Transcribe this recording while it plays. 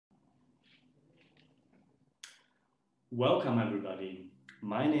Welcome, everybody.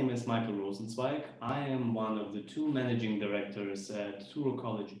 My name is Michael Rosenzweig. I am one of the two managing directors at Touro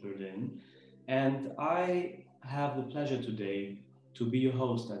College Berlin, and I have the pleasure today to be your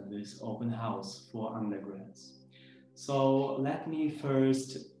host at this open house for undergrads. So let me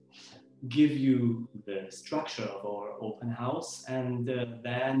first give you the structure of our open house, and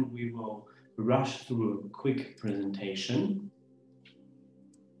then we will rush through a quick presentation.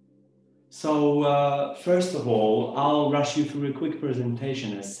 So first of all, I'll rush you through a quick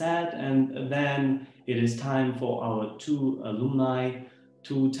presentation as said, and then it is time for our two alumni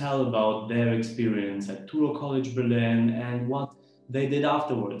to tell about their experience at Touro College Berlin and what they did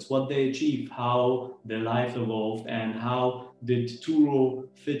afterwards, what they achieved, how their life evolved, and how did Touro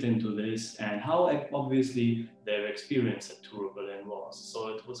fit into this, and how obviously their experience at Touro Berlin was. So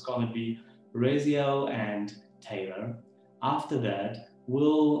it was going to be Raziel and Taylor. After that,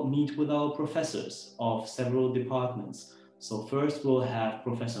 we'll meet with our professors of several departments. So first we'll have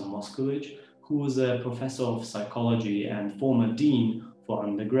Professor Moskowitz, who is a professor of psychology and former dean for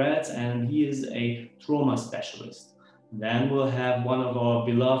undergrads, and he is a trauma specialist. Then we'll have one of our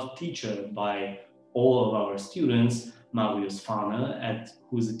beloved teacher by all of our students, Marius Fahner,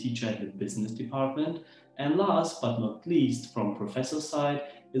 who is a teacher at the business department. And last but not least, from professor side,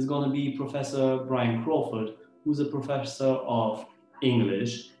 is going to be Professor Brian Crawford, who's a professor of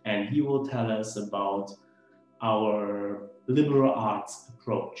English, and he will tell us about our liberal arts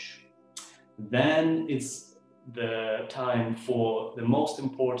approach. Then it's the time for the most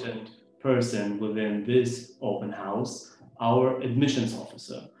important person within this open house, our admissions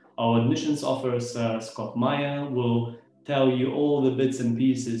officer. Our admissions officer, Scott Meyer, will tell you all the bits and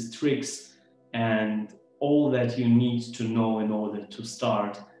pieces, tricks, and all that you need to know in order to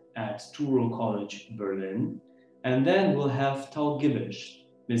start at Touro College Berlin. And then we'll have Tal Gibish.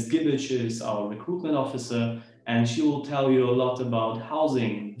 Ms. Gibish is our recruitment officer, and she will tell you a lot about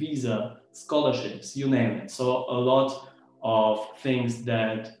housing, visa, scholarships, you name it. So a lot of things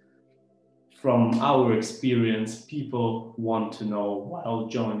that from our experience, people want to know while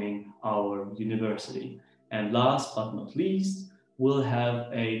joining our university. And last but not least, we'll have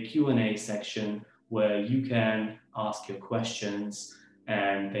a Q&A section where you can ask your questions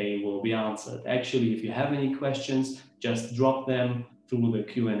and they will be answered. Actually, if you have any questions, just drop them through the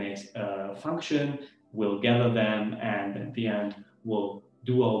Q&A function. We'll gather them, and at the end, we'll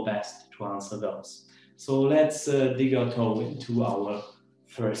do our best to answer those. So let's dig our toe into our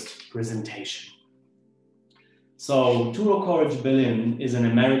first presentation. So Touro College Berlin is an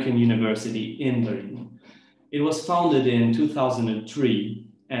American university in Berlin. It was founded in 2003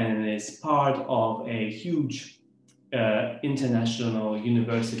 and is part of a huge international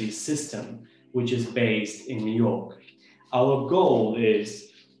university system, which is based in New York. Our goal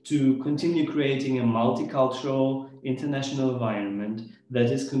is to continue creating a multicultural international environment that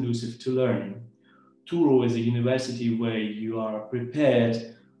is conducive to learning. Touro is a university where you are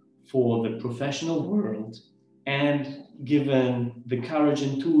prepared for the professional world and given the courage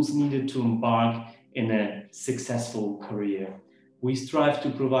and tools needed to embark in a successful career. We strive to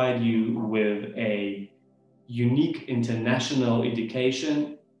provide you with a unique international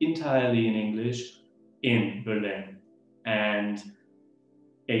education entirely in English in Berlin. And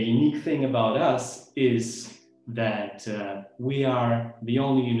a unique thing about us is that we are the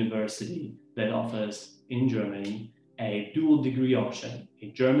only university that offers in Germany a dual degree option, a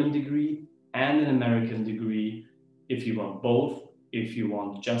German degree and an American degree, if you want both, if you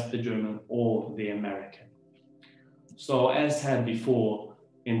want just the German or the American. So as said before,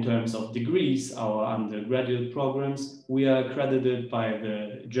 in terms of degrees, our undergraduate programs, we are accredited by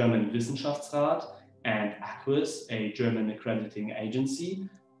the German Wissenschaftsrat and ACQUIS, a German accrediting agency,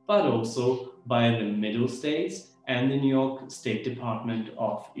 but also by the Middle States and the New York State Department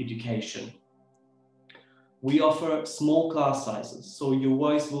of Education. We offer small class sizes, so your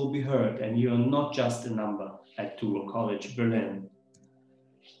voice will be heard and you are not just a number at Touro College Berlin.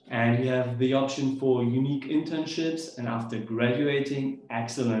 And we have the option for unique internships, and after graduating,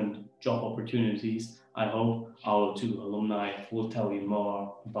 excellent job opportunities. I hope our two alumni will tell you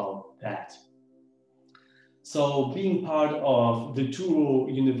more about that. So being part of the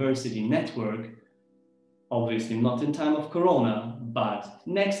Touro University network, obviously not in time of Corona, but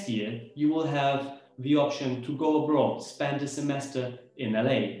next year you will have the option to go abroad, spend a semester in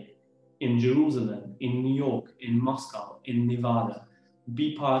LA, in Jerusalem, in New York, in Moscow, in Nevada.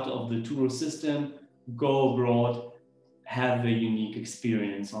 Be part of the Touro system, go abroad, have a unique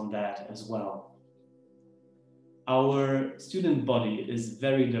experience on that as well. Our student body is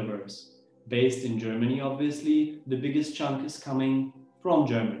very diverse. Based in Germany, obviously, the biggest chunk is coming from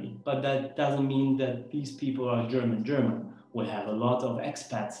Germany. but that doesn't mean that these people are German. We have a lot of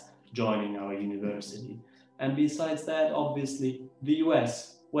expats joining our university. And besides that, obviously, the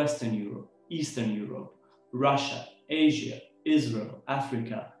US, Western Europe, Eastern Europe, Russia, Asia, Israel,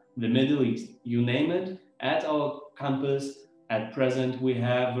 Africa, the Middle East, you name it, at our campus, at present, we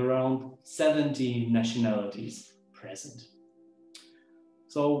have around 70 nationalities present.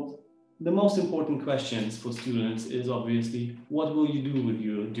 So the most important questions for students is obviously, what will you do with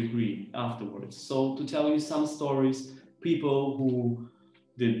your degree afterwards? So to tell you some stories, people who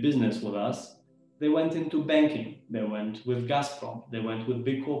did business with us, they went into banking, they went with Gazprom, they went with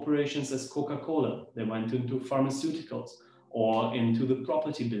big corporations as Coca-Cola, they went into pharmaceuticals or into the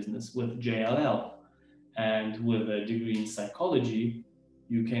property business with JLL. And with a degree in psychology,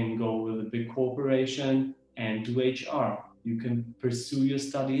 you can go with a big corporation and do HR. You can pursue your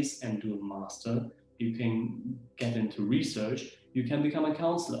studies and do a master. You can get into research. You can become a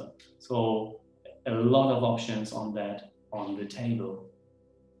counselor. So a lot of options on that on the table.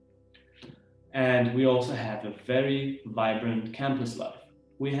 And we also have a very vibrant campus life.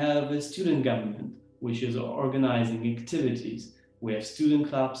 We have a student government, which is organizing activities. We have student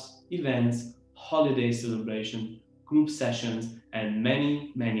clubs, events, holiday celebration, group sessions, and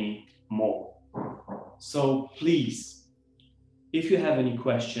many, many more. So please, if you have any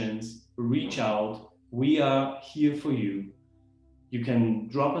questions, reach out. We are here for you. You can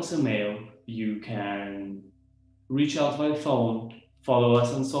drop us a mail. You can reach out by phone, follow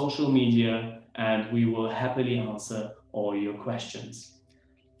us on social media, and we will happily answer all your questions.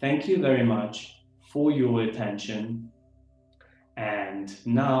 Thank you very much for your attention. And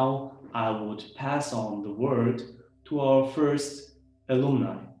now I would pass on the word to our first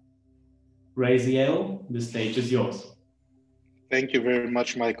alumni. Raziel, the stage is yours. Thank you very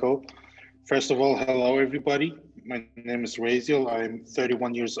much, Michael. First of all, hello, everybody. My name is Raziel. I'm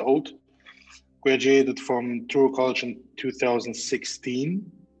 31 years old. Graduated from Touro College in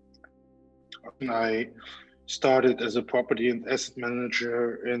 2016. I started as a property and asset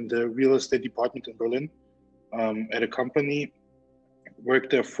manager in the real estate department in Berlin at a company.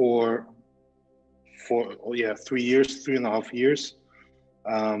 Worked there for 3 years, 3.5 years.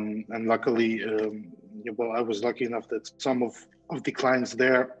 And luckily, I was lucky enough that some of the clients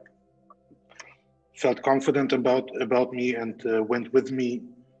there felt confident about me and went with me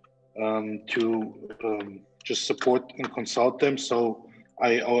to just support and consult them. So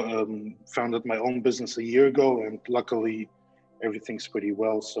I founded my own business a year ago, and luckily everything's pretty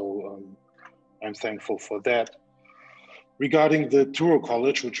well. So I'm thankful for that. Regarding the Touro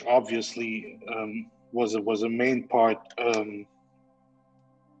College, which obviously was a main part,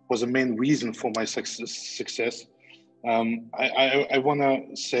 was a main reason for my success. I want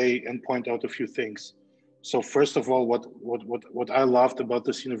to say and point out a few things. So first of all, what I loved about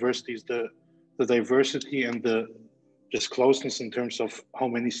this university is the diversity and the just closeness in terms of how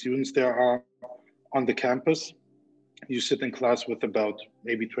many students there are on the campus. You sit in class with about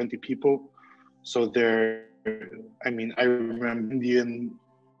maybe 20 people. So I remember Indian,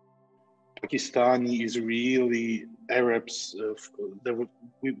 Pakistani, Israeli, Arabs.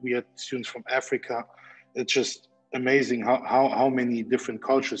 We had students from Africa. It's just amazing how many different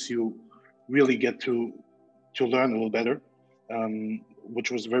cultures you really get to learn a little better, which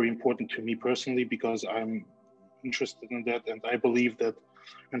was very important to me personally because I'm interested in that, and I believe that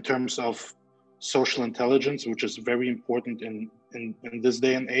in terms of social intelligence, which is very important in this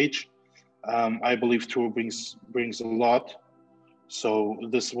day and age, I believe Touro brings a lot. So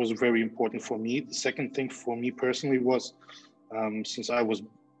this was very important for me. The second thing for me personally was, since I was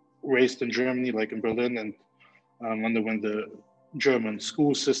raised in Germany, like in Berlin, and underwent the German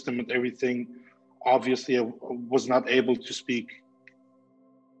school system and everything, obviously I was not able to speak,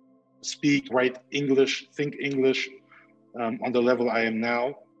 write English, think English on the level I am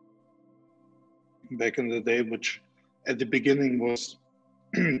now. Back in the day, which at the beginning was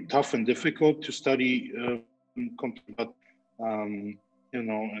tough and difficult to study, but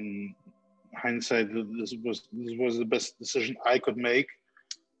in hindsight, this was the best decision I could make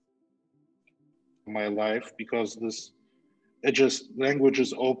in my life, because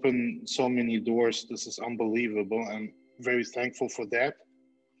languages open so many doors. This is unbelievable. I'm very thankful for that.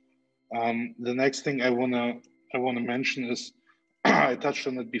 The next thing I wanna mention is I touched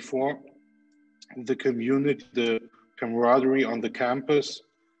on it before. The community, the camaraderie on the campus.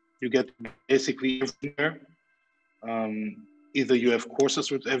 You get basically everywhere. Either you have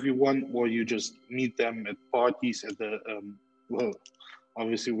courses with everyone, or you just meet them at parties at the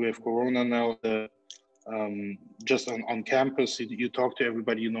obviously we have Corona now. Just on campus, you talk to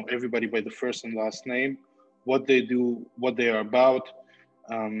everybody. You know everybody by the first and last name, what they do, what they are about.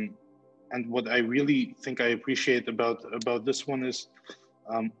 And what I really think I appreciate about this one is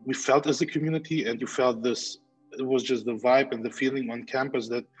we felt as a community, and you felt this, it was just the vibe and the feeling on campus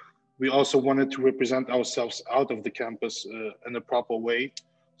that we also wanted to represent ourselves out of the campus in a proper way,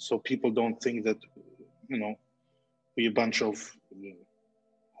 so people don't think that, you know, we a bunch of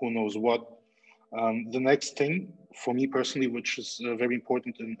who knows what. The next thing for me personally, which is very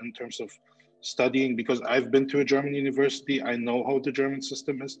important in terms of studying, because I've been to a German university, I know how the German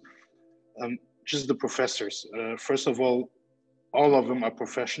system is, just the professors. First of all of them are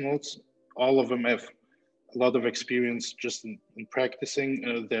professionals. All of them have a lot of experience just in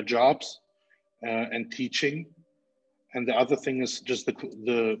practicing their jobs and teaching. And the other thing is just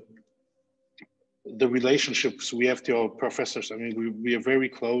the relationships we have to our professors. I mean, we are very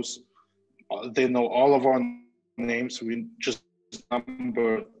close. They know all of our names. We just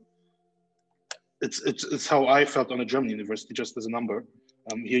number. It's how I felt on a German university, just as a number.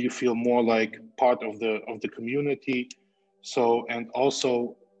 Here you feel more like part of the community. So, and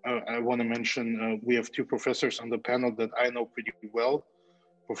also I want to mention we have two professors on the panel that I know pretty well.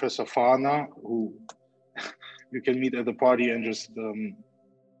 Professor Fana, who you can meet at the party and just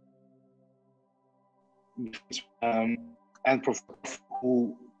and Professor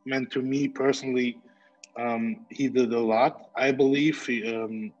who meant to me personally, he did a lot, I believe.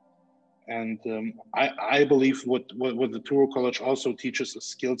 I believe what the Touro College also teaches is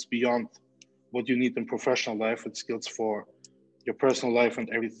skills beyond what you need in professional life. It's skills for your personal life and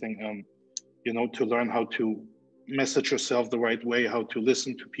everything. You know, to learn how to message yourself the right way, how to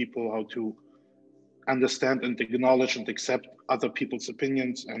listen to people, how to understand and acknowledge and accept other people's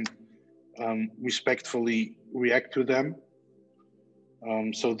opinions, and respectfully react to them.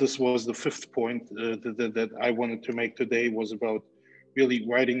 So this was the fifth point that I wanted to make today, was about really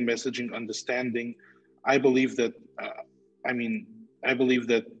writing, messaging, understanding. I believe that, I believe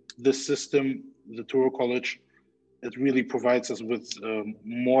that this system, the Touro College, it really provides us with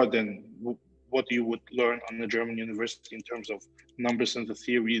more than what you would learn on a German university in terms of numbers and the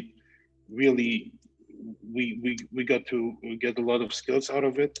theory. Really, we got to get a lot of skills out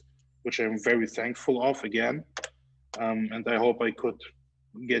of it, which I'm very thankful of again. And I hope I could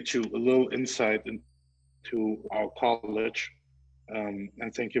get you a little insight into our college.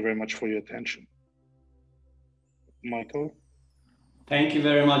 And thank you very much for your attention. Michael? Thank you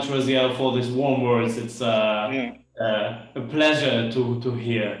very much, Raziel, for these warm words. It's a pleasure to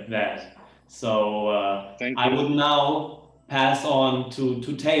hear that. So I would now pass on to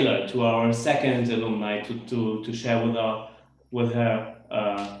Taylor, to our second alumni, to share with her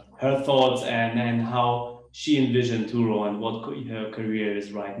her thoughts and how she envisioned Touro and what her career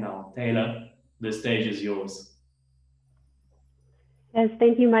is right now. Taylor, the stage is yours. Yes,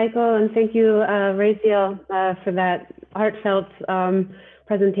 thank you, Michael, and thank you, Raziel, for that heartfelt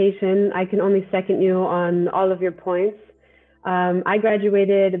presentation. I can only second you on all of your points. I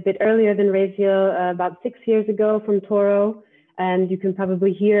graduated a bit earlier than Raziel, about 6 years ago from Touro, and you can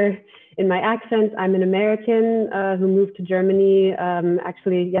probably hear in my accent, I'm an American who moved to Germany.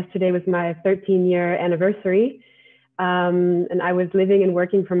 Actually, yesterday was my 13-year anniversary, and I was living and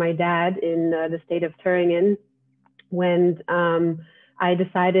working for my dad in the state of Thuringen when I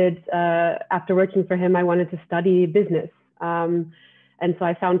decided after working for him, I wanted to study business. And so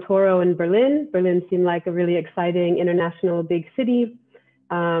I found Touro in Berlin. Berlin seemed like a really exciting international big city.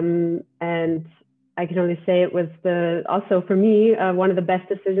 And I can only say it was also for me, one of the best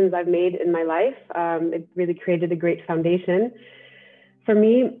decisions I've made in my life. It really created a great foundation. For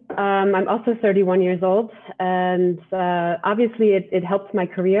me, I'm also 31 years old, and obviously it helped my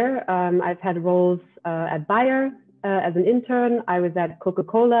career. I've had roles at Bayer, as an intern. I was at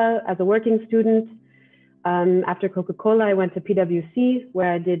Coca-Cola as a working student. After Coca-Cola, I went to PwC,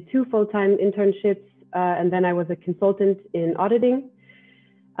 where I did 2 full-time internships, and then I was a consultant in auditing.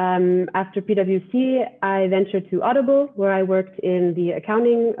 After PwC, I ventured to Audible, where I worked in the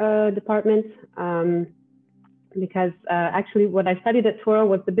accounting department, because actually what I studied at Touro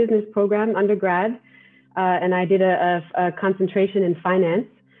was the business program undergrad, and I did a concentration in finance.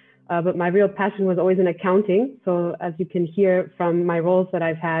 But my real passion was always in accounting. So as you can hear from my roles that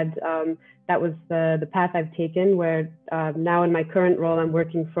I've had, that was the path I've taken, where now in my current role, I'm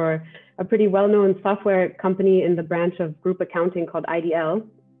working for a pretty well-known software company in the branch of group accounting called IDL.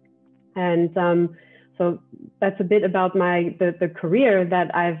 And so that's a bit about the career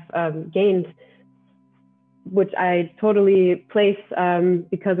that I've gained, which I totally place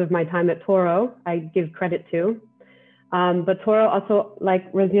because of my time at Touro, I give credit to. But Touro also, like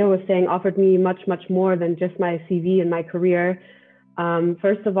Raziel was saying, offered me much, much more than just my CV and my career.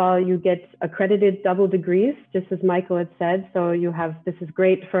 First of all, you get accredited double degrees, just as Michael had said. So you have, this is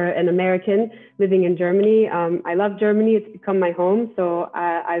great for an American living in Germany. I love Germany, it's become my home. So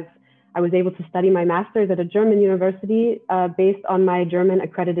I was able to study my master's at a German university based on my German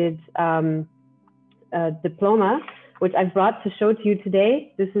accredited diploma, which I've brought to show to you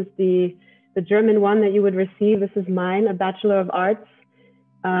today. This is the German one that you would receive. This is mine, a Bachelor of Arts.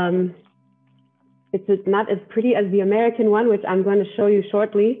 It's not as pretty as the American one, which I'm going to show you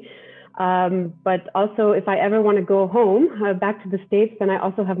shortly. But also, if I ever want to go home, back to the States, then I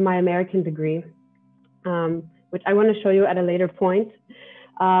also have my American degree, which I want to show you at a later point.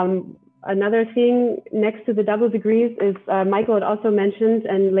 Another thing next to the double degrees is Michael had also mentioned,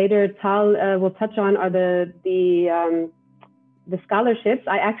 and later Tal will touch on, are the scholarships.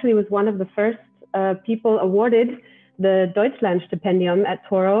 I actually was one of the first people awarded the Deutschlandstipendium at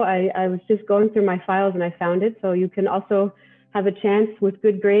Touro. I was just going through my files and I found it. So you can also have a chance with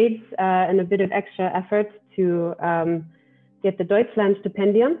good grades and a bit of extra effort to get the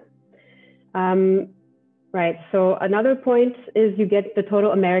Deutschlandstipendium. Right, so another point is you get the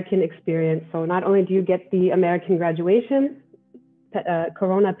total American experience. So not only do you get the American graduation,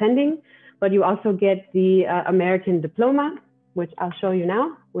 Corona pending, but you also get the American diploma, which I'll show you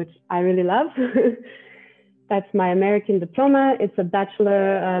now, which I really love. That's my American diploma. It's a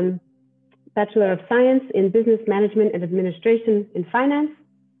Bachelor of Science in Business Management and Administration in Finance.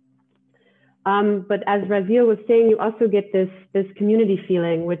 But as Raziel was saying, you also get this community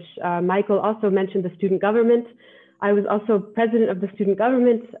feeling, which Michael also mentioned, the student government. I was also president of the student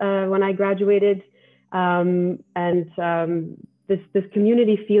government when I graduated. This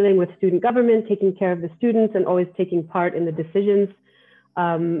community feeling with student government, taking care of the students and always taking part in the decisions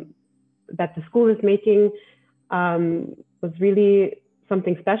that the school is making was really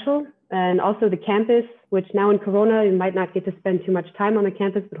something special. And also the campus, which now in Corona, you might not get to spend too much time on the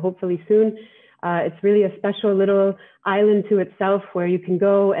campus, but hopefully soon. It's really a special little island to itself where you can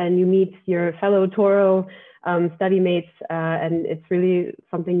go and you meet your fellow Touro study mates, and it's really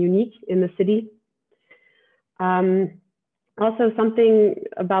something unique in the city. Also, something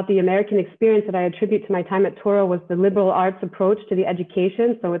about the American experience that I attribute to my time at Touro was the liberal arts approach to the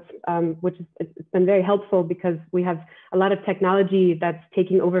education. So it's been very helpful because we have a lot of technology that's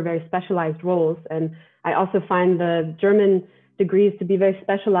taking over very specialized roles. And I also find the German degrees to be very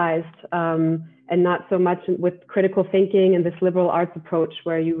specialized and not so much with critical thinking and this liberal arts approach,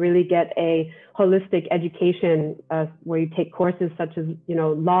 where you really get a holistic education, where you take courses such as,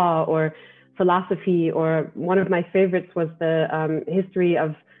 law or philosophy, or one of my favorites was the history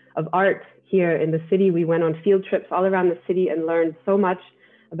of art here in the city. We went on field trips all around the city and learned so much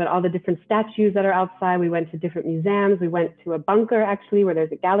about all the different statues that are outside. We went to different museums. We went to a bunker, actually, where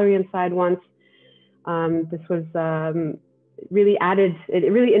there's a gallery inside once. This was really added,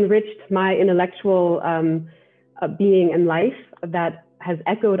 it really enriched my intellectual being and life that has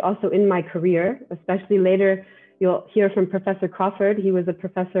echoed also in my career, especially later. You'll hear from Professor Crawford. He was a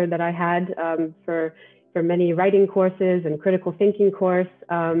professor that I had for many writing courses and critical thinking course.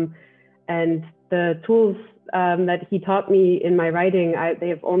 And the tools that he taught me in my writing, they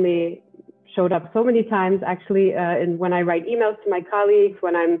have only showed up so many times, actually, when I write emails to my colleagues,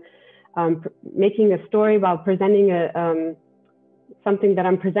 when I'm making a story while presenting something that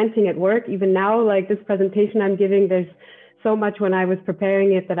I'm presenting at work. Even now, like this presentation I'm giving, there's so much when I was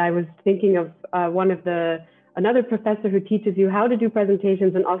preparing it that I was thinking of another professor who teaches you how to do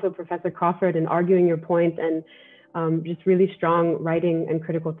presentations, and also Professor Crawford, and arguing your point, and just really strong writing and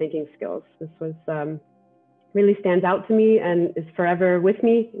critical thinking skills. This was really stands out to me and is forever with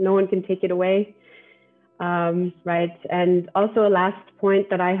me. No one can take it away. Right. And also a last point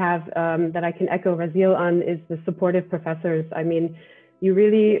that I have that I can echo Raziel on is the supportive professors. I mean, you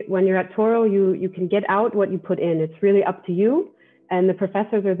really, when you're at Touro, you can get out what you put in. It's really up to you. And the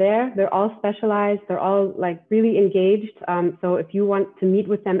professors are there. They're all specialized. They're all like really engaged. So if you want to meet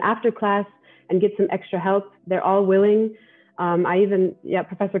with them after class and get some extra help, they're all willing.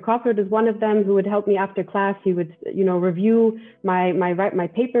 Professor Crawford is one of them who would help me after class. He would, review my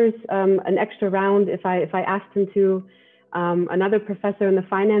papers an extra round if I asked him to. Another professor in the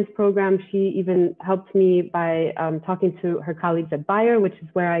finance program, she even helped me by talking to her colleagues at Bayer, which is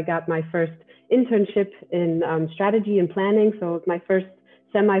where I got my first internship in strategy and planning. So it was my first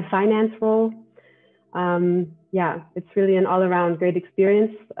semi-finance role. It's really an all-around great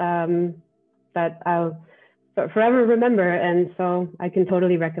experience that I'll forever remember. And so I can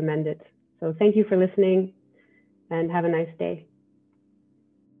totally recommend it. So thank you for listening and have a nice day.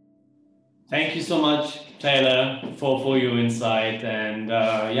 Thank you so much, Taylor, for your insight. And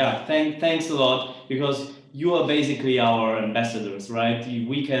thanks a lot, because you are basically our ambassadors, right?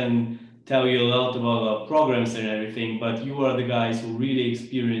 We can tell you a lot about our programs and everything, but you are the guys who really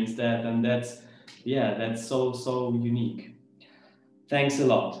experience that, and that's so unique. Thanks a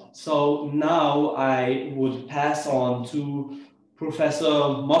lot. So now I would pass on to Professor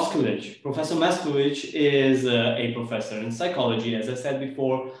Moskowitz. Professor Moskowitz is a professor in psychology, as I said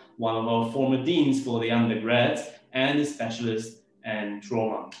before, one of our former deans for the undergrads, and a specialist in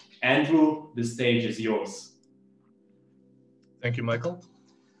trauma. Andrew, the stage is yours. Thank you, Michael.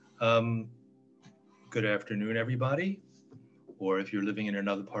 Good afternoon, everybody. Or if you're living in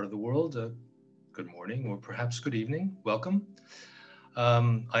another part of the world, good morning, or perhaps good evening. Welcome.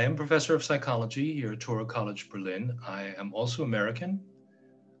 I am professor of psychology here at Touro College Berlin. I am also American.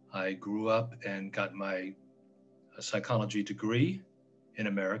 I grew up and got my psychology degree in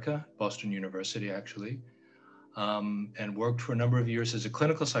America, Boston University, actually, and worked for a number of years as a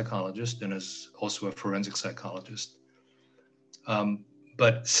clinical psychologist and as also a forensic psychologist.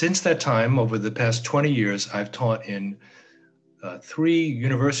 But since that time, over the past 20 years, I've taught in 3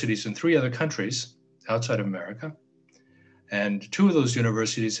 universities in 3 other countries outside of America. And 2 of those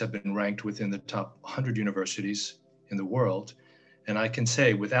universities have been ranked within the top 100 universities in the world. And I can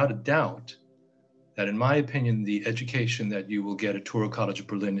say without a doubt that, in my opinion, the education that you will get at Touro College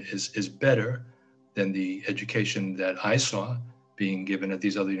Berlin is better than the education that I saw being given at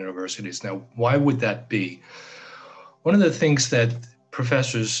these other universities. Now, why would that be? One of the things that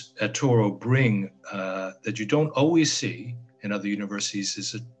professors at Touro bring that you don't always see in other universities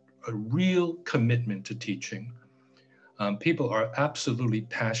is a real commitment to teaching. People are absolutely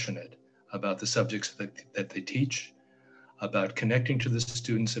passionate about the subjects that they teach, about connecting to the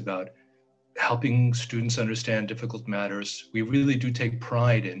students, about helping students understand difficult matters. We really do take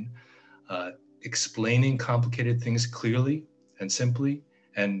pride in explaining complicated things clearly and simply.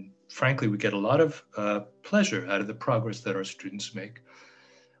 And frankly, we get a lot of pleasure out of the progress that our students make.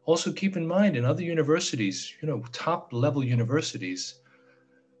 Also keep in mind, in other universities, top level universities,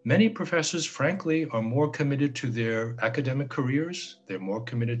 many professors, frankly, are more committed to their academic careers. They're more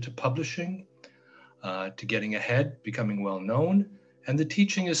committed to publishing, to getting ahead, becoming well known. And the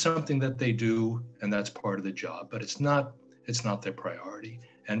teaching is something that they do, and that's part of the job, but it's not their priority.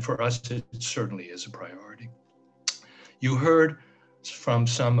 And for us, it certainly is a priority. You heard from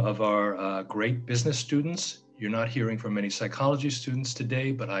some of our great business students. You're not hearing from many psychology students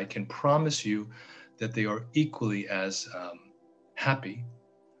today, but I can promise you that they are equally as happy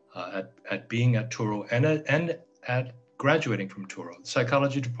at being at Touro and at graduating from Touro. The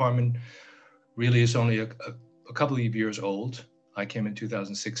psychology department really is only a couple of years old. I came in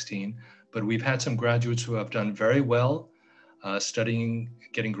 2016, but we've had some graduates who have done very well,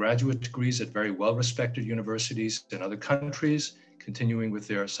 getting graduate degrees at very well-respected universities in other countries, continuing with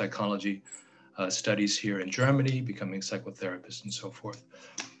their psychology studies here in Germany, becoming psychotherapists and so forth.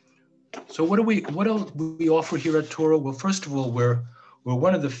 So what else we offer here at Touro? Well, first of all, we're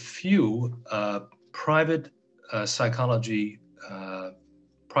one of the few private psychology,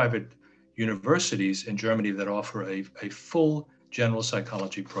 private universities in Germany that offer a full general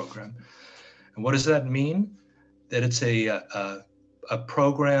psychology program. And what does that mean? That it's a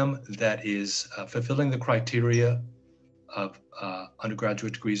program that is fulfilling the criteria of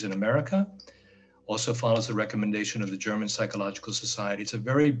undergraduate degrees in America, also follows the recommendation of the German Psychological Society. It's a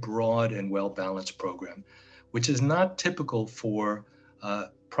very broad and well-balanced program, which is not typical for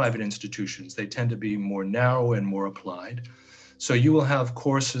private institutions. They tend to be more narrow and more applied. So you will have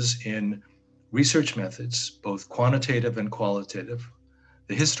courses in research methods, both quantitative and qualitative,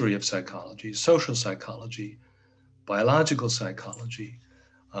 the history of psychology, social psychology, biological psychology,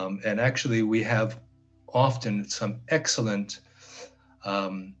 and actually we have often some excellent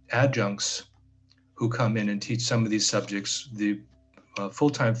adjuncts who come in and teach some of these subjects. The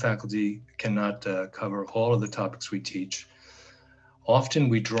full-time faculty cannot cover all of the topics we teach. Often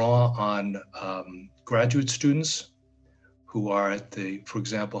we draw on graduate students who are at for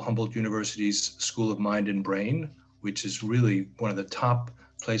example, Humboldt University's School of Mind and Brain, which is really one of the top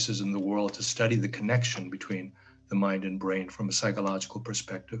places in the world to study the connection between the mind and brain from a psychological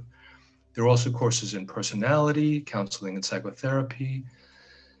perspective. There are also courses in personality, counseling and psychotherapy,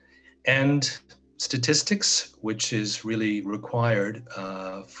 and statistics, which is really required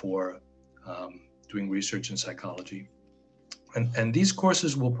for doing research in psychology. And these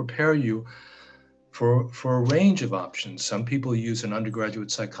courses will prepare you for a range of options. Some people use an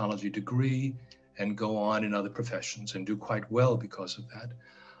undergraduate psychology degree and go on in other professions and do quite well because of that.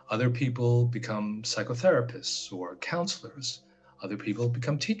 Other people become psychotherapists or counselors. Other people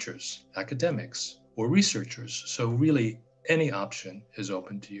become teachers, academics, or researchers. So really, any option is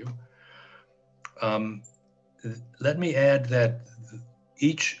open to you. let me add that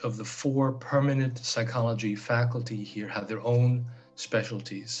each of the 4 permanent psychology faculty here have their own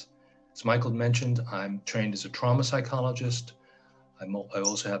specialties. As Michael mentioned, I'm trained as a trauma psychologist. I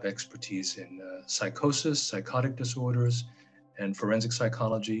also have expertise in psychosis, psychotic disorders, and forensic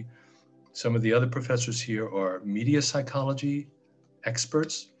psychology. Some of the other professors here are media psychology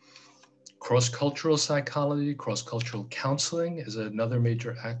experts. Cross-cultural psychology, cross-cultural counseling is another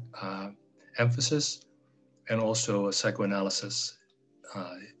major emphasis, and also psychoanalysis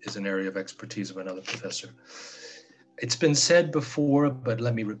is an area of expertise of another professor. It's been said before, but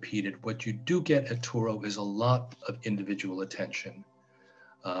let me repeat it. What you do get at Touro is a lot of individual attention.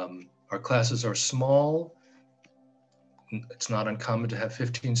 Our classes are small. It's not uncommon to have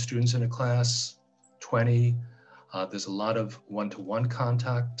 15 students in a class, 20. There's a lot of one-to-one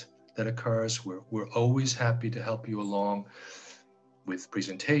contact that occurs. We're always happy to help you along with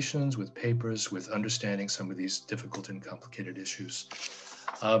presentations, with papers, with understanding some of these difficult and complicated issues.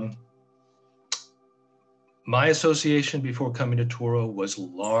 My association before coming to Touro was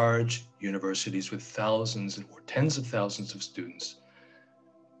large universities with thousands or tens of thousands of students.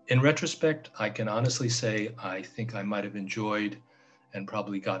 In retrospect, I can honestly say I think I might have enjoyed and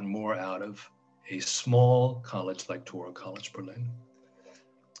probably gotten more out of a small college like Touro College Berlin.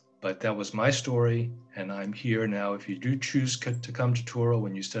 But that was my story, and I'm here now. If you do choose to come to Touro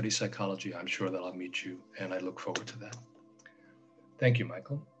when you study psychology, I'm sure that I'll meet you, and I look forward to that. Thank you,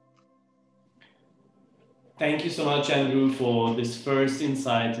 Michael. Thank you so much, Andrew, for this first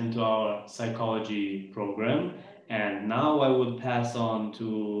insight into our psychology program. And now I would pass on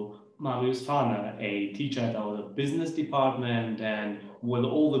to Marius Fahner, a teacher at our business department, and with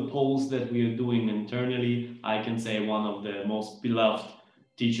all the polls that we are doing internally, I can say one of the most beloved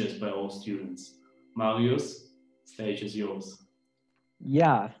teachers by all students. Marius, stage is yours.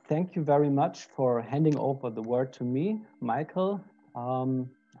 Yeah, thank you very much for handing over the word to me, Michael.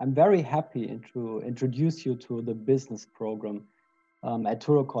 I'm very happy to introduce you to the business program at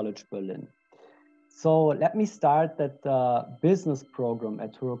Touro College Berlin. So let me start that the business program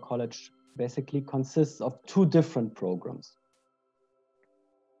at Touro College basically consists of 2 different programs.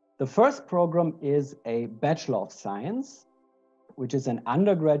 The first program is a Bachelor of Science, which is an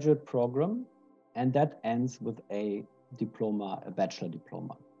undergraduate program, and that ends with a diploma, a bachelor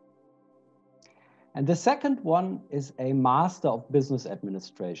diploma. And the second one is a Master of Business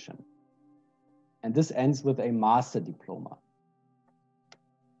Administration, and this ends with a master diploma.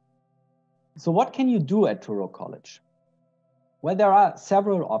 So what can you do at Touro College? Well, there are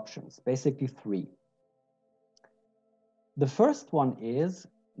several options, basically 3. The first one is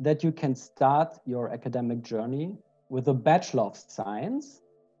that you can start your academic journey with a Bachelor of Science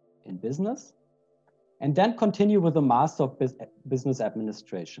in Business, and then continue with a Master of Business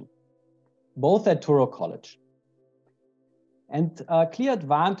Administration, both at Touro College. And a clear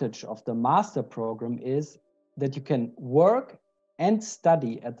advantage of the master program is that you can work and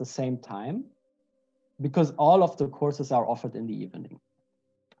study at the same time, because all of the courses are offered in the evening.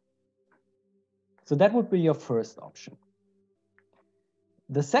 So that would be your first option.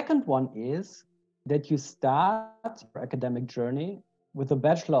 The second one is that you start your academic journey with a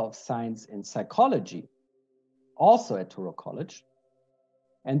Bachelor of Science in Psychology, also at Touro College,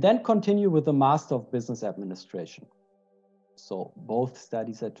 and then continue with the Master of Business Administration. So both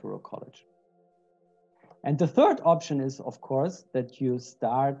studies at Touro College. And the third option is, of course, that you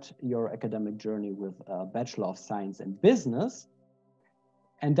start your academic journey with a Bachelor of Science in Business,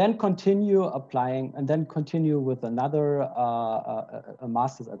 and then continue applying, and then continue with another a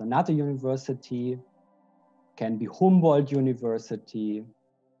master's at another university, can be Humboldt University,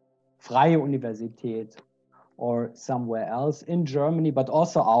 Freie Universität, or somewhere else in Germany, but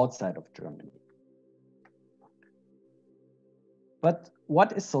also outside of Germany. But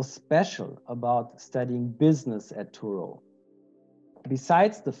what is so special about studying business at Touro?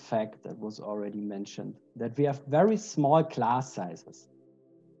 Besides the fact that was already mentioned, that we have very small class sizes,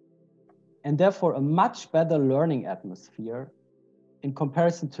 and therefore a much better learning atmosphere in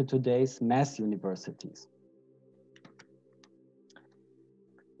comparison to today's mass universities.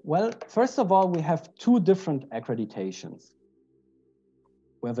 Well, first of all, we have 2 different accreditations.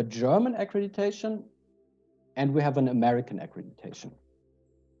 We have a German accreditation and we have an American accreditation.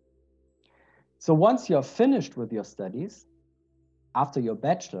 So once you're finished with your studies, after your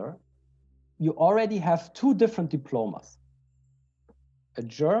bachelor, you already have 2 different diplomas, a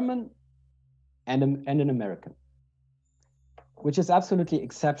German and an American, which is absolutely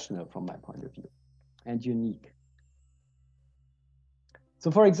exceptional from my point of view and unique. So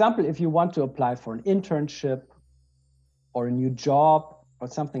for example, if you want to apply for an internship or a new job or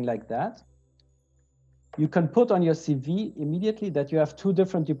something like that, you can put on your CV immediately that you have 2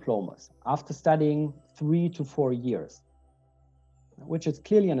 different diplomas after studying 3 to 4 years, which is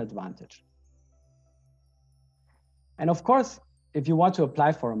clearly an advantage. And of course, if you want to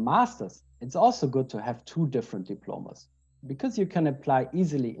apply for a master's, it's also good to have 2 different diplomas because you can apply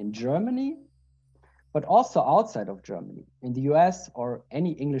easily in Germany, but also outside of Germany, in the US or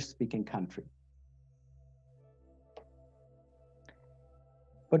any English-speaking country.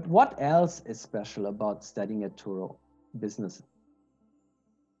 But what else is special about studying at Touro Business?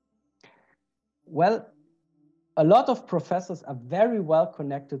 Well, a lot of professors are very well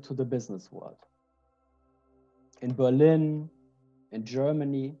connected to the business world. In Berlin, in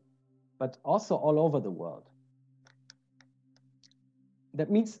Germany, but also all over the world. That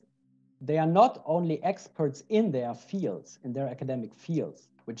means they are not only experts in their fields, in their academic fields,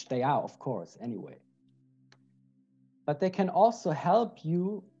 which they are, of course, anyway, but they can also help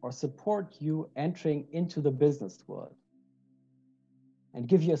you or support you entering into the business world and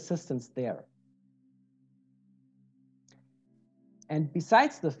give you assistance there. And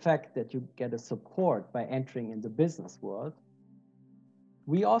besides the fact that you get a support by entering in the business world,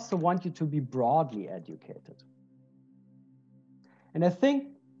 we also want you to be broadly educated. And I think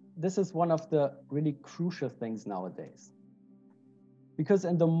this is one of the really crucial things nowadays. Because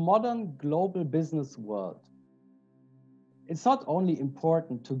in the modern global business world, it's not only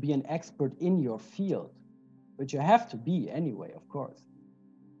important to be an expert in your field, which you have to be anyway, of course,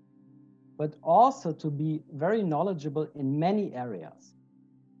 but also to be very knowledgeable in many areas.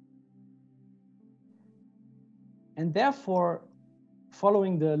 And therefore,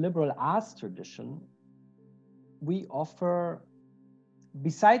 following the liberal arts tradition, we offer,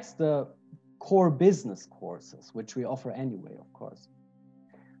 besides the core business courses, which we offer anyway, of course,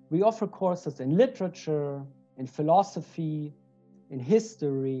 we offer courses in literature, in philosophy, in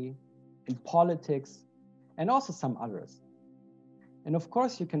history, in politics, and also some others. And of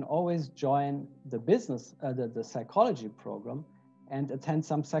course, you can always join the the psychology program and attend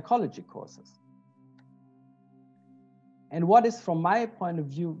some psychology courses. And what is, from my point of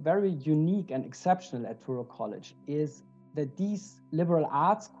view, very unique and exceptional at Touro College is that these liberal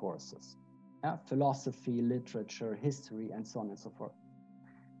arts courses, philosophy, literature, history, and so on and so forth,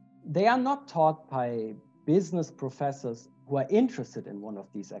 they are not taught by business professors who are interested in one of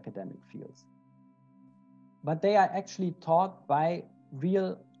these academic fields, but they are actually taught by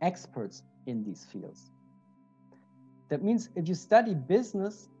real experts in these fields. That means if you study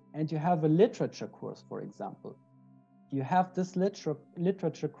business and you have a literature course, for example, you have this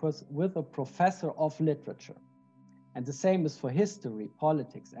literature course with a professor of literature. And the same is for history,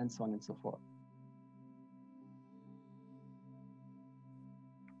 politics, and so on and so forth.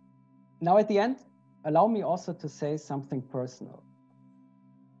 Now at the end, allow me also to say something personal.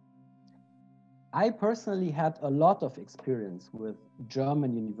 I personally had a lot of experience with the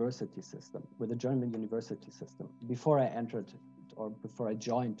German university system before I entered or before I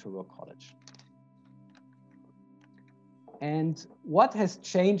joined Touro College. And what has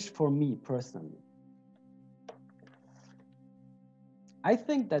changed for me personally? I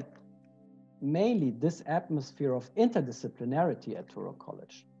think that mainly this atmosphere of interdisciplinarity at Touro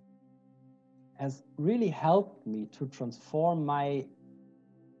College has really helped me to transform my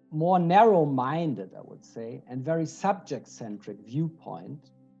more narrow-minded, I would say, and very subject-centric viewpoint,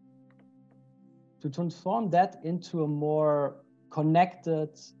 to transform that into a more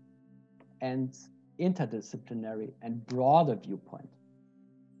connected and interdisciplinary and broader viewpoint.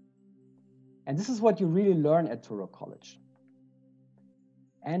 And this is what you really learn at Touro College.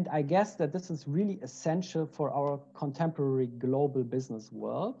 And I guess that this is really essential for our contemporary global business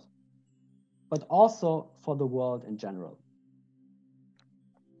world, but also for the world in general.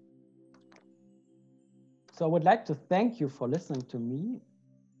 So I would like to thank you for listening to me,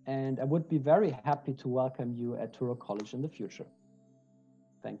 and I would be very happy to welcome you at Touro College in the future.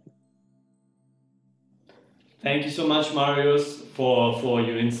 Thank you. Thank you so much, Marius, for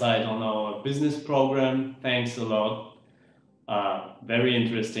your insight on our business program. Thanks a lot. Very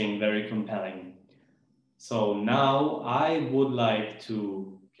interesting, very compelling. So now I would like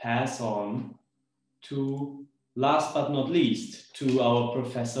to pass on to, last but not least, to our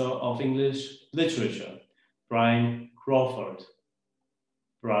Professor of English Literature, Brian Crawford.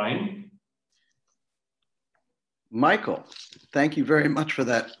 Brian? Michael, thank you very much for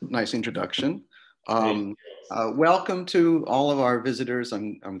that nice introduction. Welcome to all of our visitors.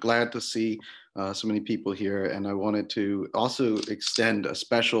 I'm glad to see so many people here, and I wanted to also extend a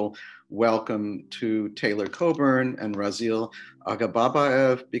special welcome to Taylor Coburn and Razil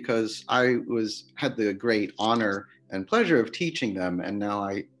Agababaev, because I had the great honor and pleasure of teaching them, and now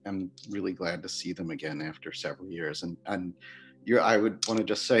I am really glad to see them again after several years. And I would want to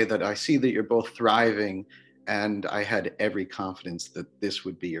just say that I see that you're both thriving, and I had every confidence that this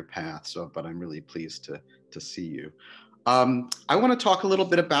would be your path. But I'm really pleased to see you. I want to talk a little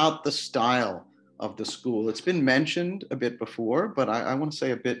bit about the style of the school. It's been mentioned a bit before, but I want to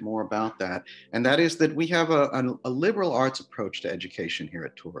say a bit more about that. And that is that we have a liberal arts approach to education here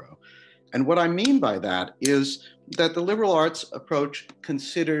at Touro. And what I mean by that is that the liberal arts approach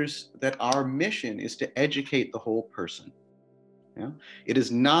considers that our mission is to educate the whole person. Yeah? It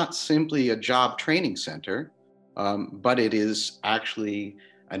is not simply a job training center, but it is actually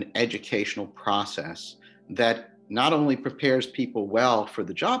an educational process that not only prepares people well for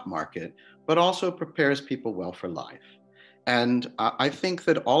the job market, but also prepares people well for life. And I think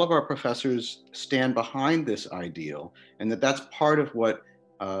that all of our professors stand behind this ideal, and that's part of what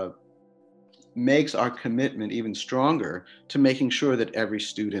makes our commitment even stronger to making sure that every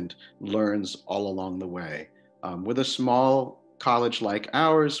student learns all along the way. With a small college like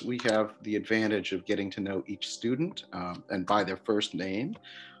ours, we have the advantage of getting to know each student and by their first name.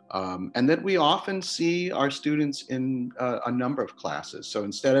 And that we often see our students in a number of classes. So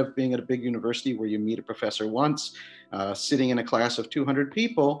instead of being at a big university where you meet a professor once, sitting in a class of 200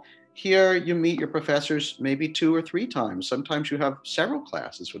 people, here you meet your professors maybe 2 or 3 times. Sometimes you have several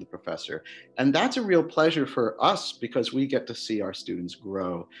classes with a professor. And that's a real pleasure for us because we get to see our students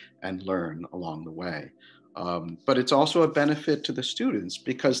grow and learn along the way. But it's also a benefit to the students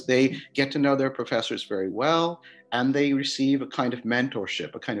because they get to know their professors very well, and they receive a kind of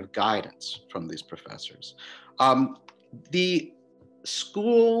mentorship, a kind of guidance from these professors.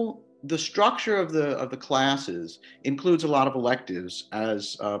 The structure of the classes includes a lot of electives,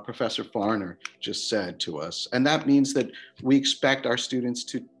 as Professor Farner just said to us. And that means that we expect our students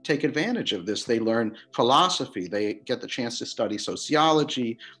to take advantage of this. They learn philosophy, they get the chance to study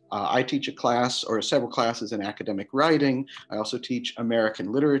sociology. I teach a class or several classes in academic writing. I also teach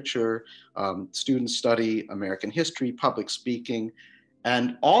American literature. Students study American history, public speaking.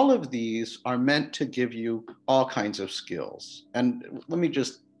 And all of these are meant to give you all kinds of skills. And let me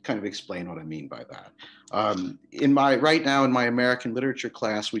just kind of explain what I mean by that. Right now in my American literature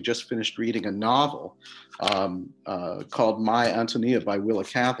class, we just finished reading a novel called My Antonia by Willa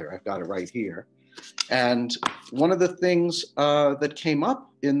Cather. I've got it right here. And one of the things that came up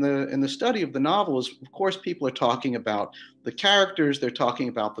in the study of the novel is, of course, people are talking about the characters, they're talking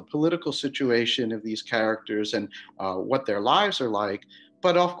about the political situation of these characters and what their lives are like.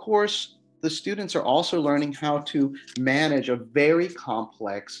 But of course, the students are also learning how to manage a very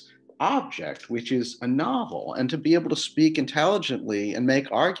complex object, which is a novel. And to be able to speak intelligently and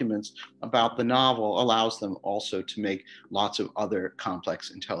make arguments about the novel allows them also to make lots of other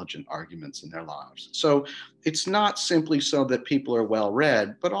complex, intelligent arguments in their lives. So it's not simply so that people are well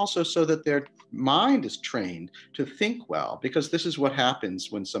read, but also so that their mind is trained to think well, because this is what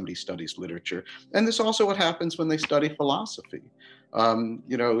happens when somebody studies literature. And this is also what happens when they study philosophy.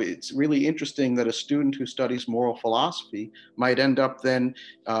 It's really interesting that a student who studies moral philosophy might end up then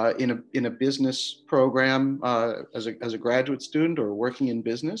in a business program as a graduate student or working in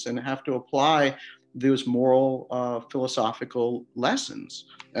business and have to apply those moral philosophical lessons.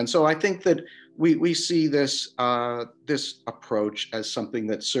 And so I think that we see this approach as something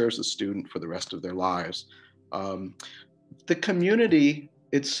that serves the student for the rest of their lives. The community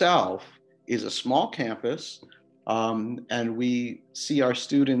itself is a small campus. And we see our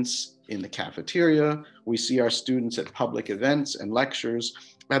students in the cafeteria, we see our students at public events and lectures,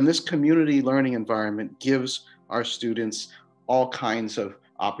 and this community learning environment gives our students all kinds of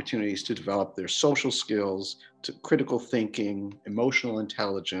opportunities to develop their social skills, to critical thinking, emotional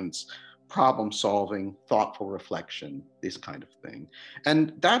intelligence, problem solving, thoughtful reflection, this kind of thing.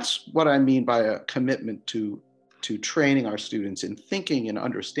 And that's what I mean by a commitment to training our students in thinking and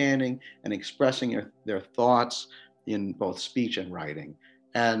understanding and expressing their thoughts in both speech and writing.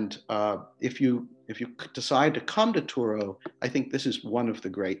 And if you decide to come to Touro, I think this is one of the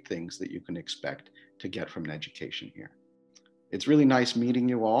great things that you can expect to get from an education here. It's really nice meeting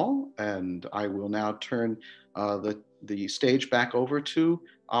you all, and I will now turn the stage back over to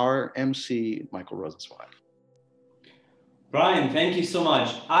our MC, Michael Rosenzweig. Brian, thank you so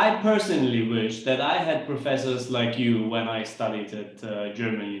much. I personally wish that I had professors like you when I studied at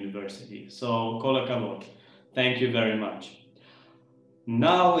German university. So, kola kavod. Thank you very much.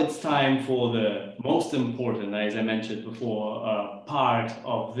 Now it's time for the most important, as I mentioned before, part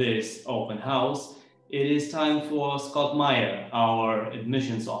of this open house. it is time for Scott Meyer, our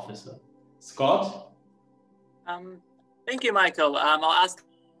admissions officer. Scott? Thank you, Michael. I'll ask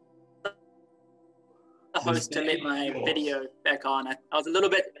the host to let my video back on. I was a little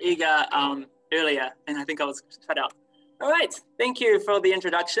bit eager earlier, and I think I was cut out. All right, thank you for the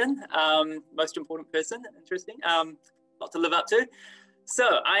introduction. Most important person, interesting, lot to live up to.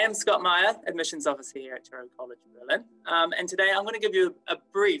 So I am Scott Meyer, admissions officer here at Touro College Berlin. And today I'm going to give you a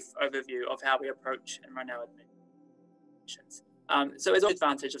brief overview of how we approach and run our admissions. So as an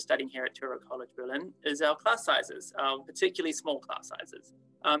advantage of studying here at Touro College Berlin is our class sizes, particularly small class sizes.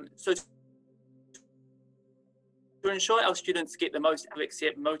 So to ensure our students get the most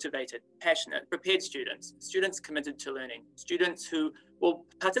accept motivated, passionate, prepared students, students committed to learning, students who will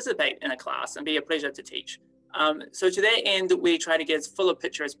participate in a class and be a pleasure to teach. So to that end, we try to get as full a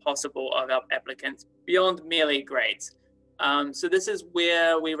picture as possible of our applicants beyond merely grades. So this is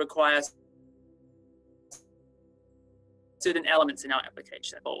where we require certain elements in our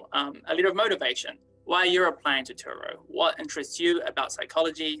application. A letter of motivation, why you're applying to Touro, what interests you about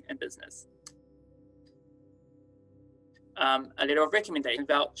psychology and business. A letter of recommendation,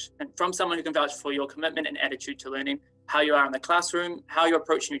 from someone who can vouch for your commitment and attitude to learning, how you are in the classroom, how you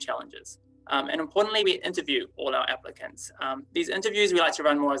approach new challenges. And importantly, we interview all our applicants. These interviews we like to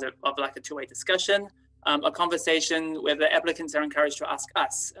run more as like a two-way discussion, a conversation where the applicants are encouraged to ask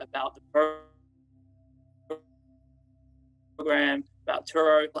us about the program, about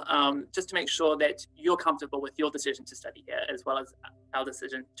Touro, just to make sure that you're comfortable with your decision to study here, as well as our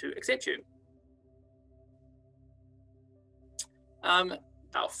decision to accept you.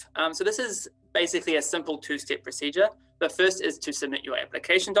 So this is basically a simple two-step procedure. The first is to submit your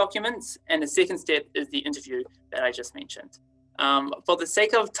application documents, and the second step is the interview that I just mentioned. For the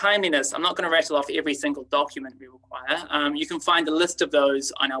sake of timeliness, I'm not going to rattle off every single document we require. You can find a list of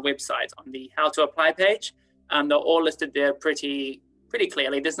those on our website on the How to Apply page. They're all listed there pretty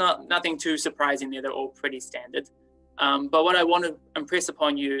clearly. There's nothing too surprising there. They're all pretty standard. But what I want to impress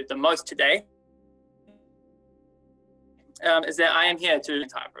upon you the most today is that I am here to the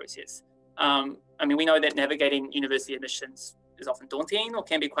entire process. I mean, we know that navigating university admissions is often daunting or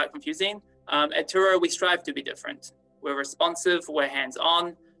can be quite confusing. At Touro, we strive to be different. We're responsive, we're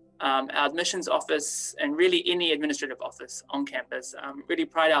hands-on. Our admissions office and really any administrative office on campus really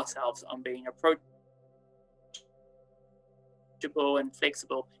pride ourselves on being approachable and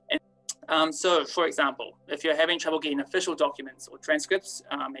flexible. And so, for example, if you're having trouble getting official documents or transcripts,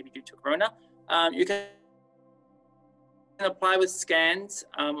 maybe due to Corona, you can apply with scans,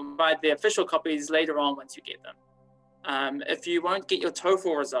 provide the official copies later on once you get them. If you won't get your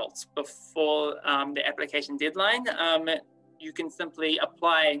TOEFL results before the application deadline, you can simply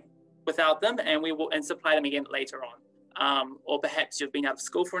apply without them and we will supply them again later on. Or perhaps you've been out of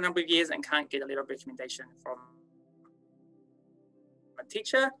school for a number of years and can't get a letter of recommendation from a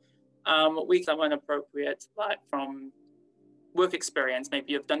teacher. We can one appropriate, like from work experience,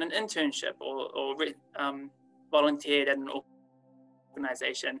 maybe you've done an internship or volunteered at an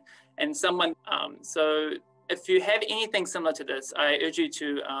organization and someone, so if you have anything similar to this, I urge you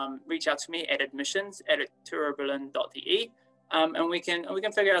to reach out to me at admissions@touroberlin.de and we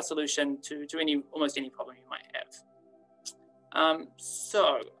can figure out a solution to almost any problem you might have.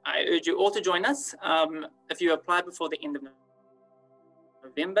 So I urge you all to join us. If you apply before the end of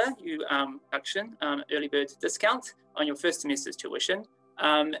November, you early bird discount on your first semester's tuition.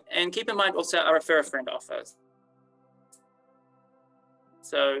 And keep in mind also our refer a friend offers.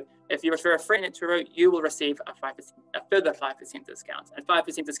 So if you refer a friend at Touro, you will receive a further 5% discount, and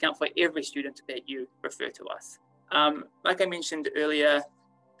 5% discount for every student that you refer to us. Like I mentioned earlier,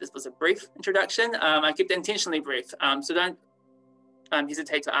 this was a brief introduction. I kept it intentionally brief, so don't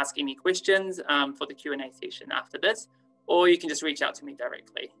hesitate to ask any questions for the Q&A session after this, or you can just reach out to me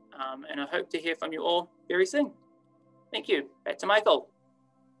directly. And I hope to hear from you all very soon. Thank you. Back to Michael.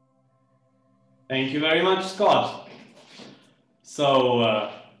 Thank you very much, Scott. So,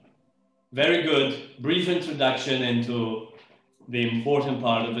 very good, brief introduction into the important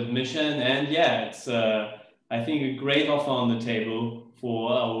part of admission. And yeah, it's, I think, a great offer on the table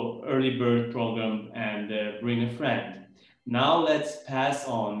for our early bird program and bring a friend. Now let's pass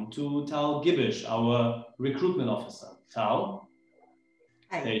on to Tal Gibish, our recruitment officer. Tal,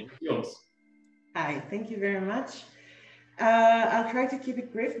 stage is yours. Hi, thank you very much. I'll try to keep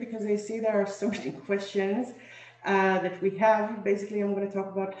it brief because I see there are so many questions that we have. Basically, I'm going to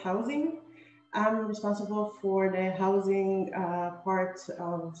talk about housing. I'm responsible for the housing part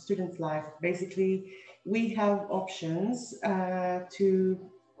of students' life. Basically, we have options to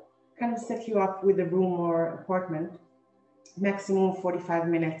kind of set you up with a room or apartment, maximum 45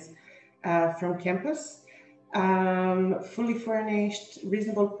 minutes from campus. Fully furnished,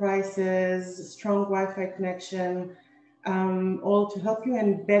 reasonable prices, strong Wi-Fi connection, all to help you,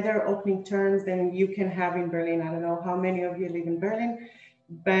 and better opening terms than you can have in Berlin. I don't know how many of you live in Berlin,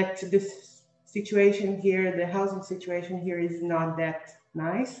 but this situation here, the housing situation here is not that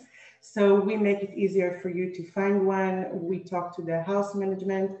nice. So we make it easier for you to find one. We talk to the house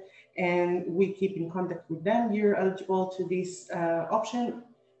management and we keep in contact with them. You're eligible to this option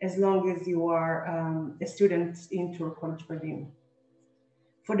as long as you are a student in Touro College Berlin.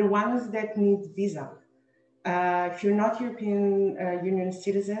 For the ones that need visa, if you're not European Union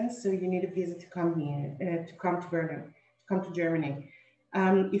citizens, so you need a visa to come here, to come to Berlin, to come to Germany.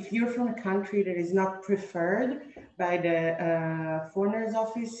 If you're from a country that is not preferred by the foreigners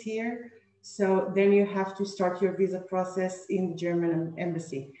office here, so then you have to start your visa process in the German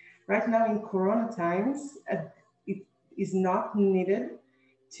embassy. Right now in Corona times, it is not needed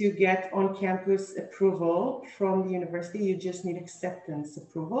to get on-campus approval from the university. You just need acceptance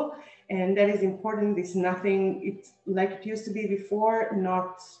approval. And that is important. It's nothing, it's like it used to be before,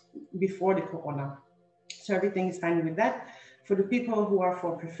 not before the Corona. So everything is fine with that. For the people who are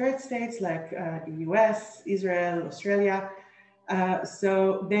for preferred states like the US, Israel, Australia,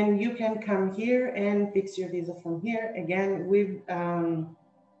 so then you can come here and fix your visa from here, again, with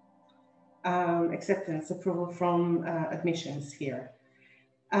acceptance approval from admissions here.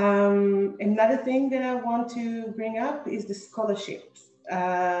 Another thing that I want to bring up is the scholarships.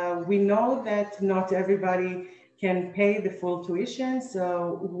 We know that not everybody can pay the full tuition,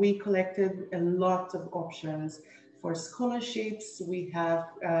 so we collected a lot of options for scholarships. We have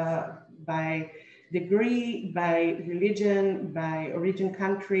by degree, by religion, by origin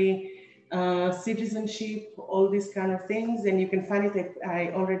country, citizenship, all these kind of things. And you can find it,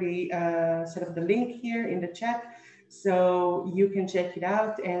 I already set up the link here in the chat. So you can check it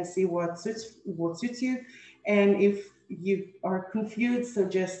out and see what suits you. And if you are confused, so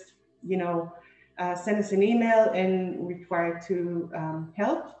just, you know, send us an email and require to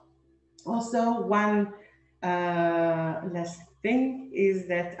help. Also, one last thing is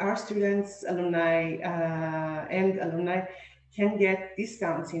that our students, alumni and alumni can get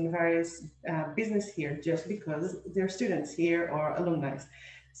discounts in various business here just because they're students here or alumni.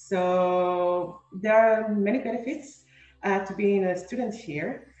 So there are many benefits to being a student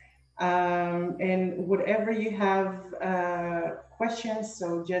here. And whatever you have questions,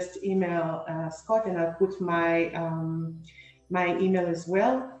 so just email Scott, and I'll put my, my email as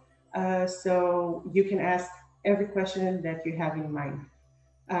well. So you can ask every question that you have in mind.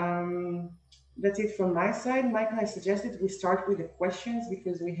 That's it from my side. Michael, I suggested we start with the questions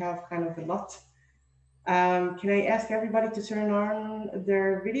because we have kind of a lot. Can I ask everybody to turn on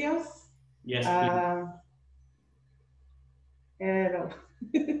their videos? Yes, please. Hello.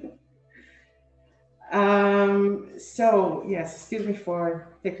 So yes, excuse me for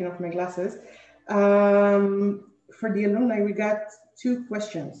taking off my glasses. For the alumni, we got two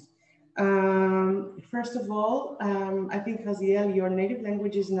questions. First of all, I think, Haziel, your native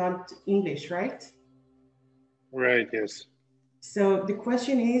language is not English, right? Right, yes. So the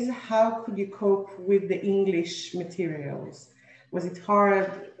question is, how could you cope with the English materials? Was it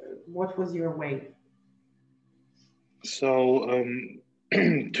hard? What was your way? So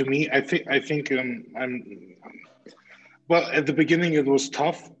to me, I think well, at the beginning it was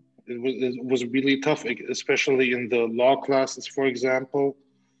tough. It was really tough, especially in the law classes, for example.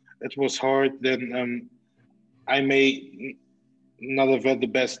 It was hard. Then I may not have had the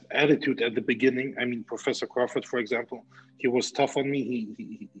best attitude at the beginning. I mean, Professor Crawford, for example, he was tough on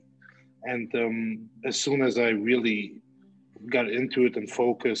me. And as soon as I really got into it and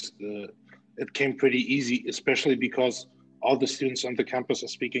focused, it came pretty easy, especially because all the students on the campus are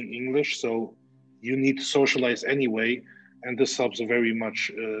speaking English. So you need to socialize anyway. And this helps very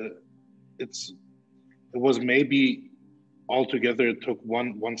much. It was maybe altogether, it took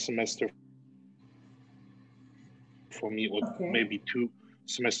one semester for me, or maybe 2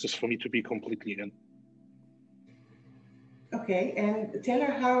 semesters for me to be completely in. Okay, and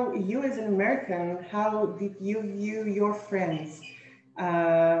Taylor, how you as an American, how did you view your friends?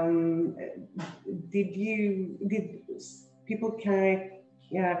 Did people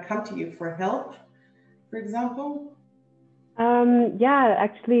come to you for help, for example? Yeah,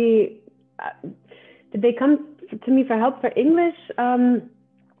 actually, did they come to me for help for English?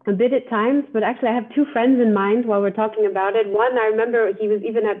 A bit at times, but actually I have two friends in mind while we're talking about it. One, I remember he was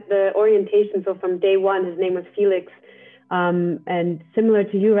even at the orientation, so from day one, his name was Felix. And similar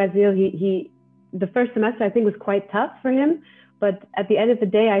to you, Raziel, he the first semester I think was quite tough for him, but at the end of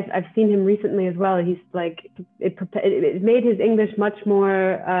the day, I've seen him recently as well. He's like, it made his English much more,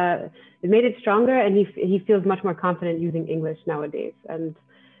 it made it stronger, and he feels much more confident using English nowadays. And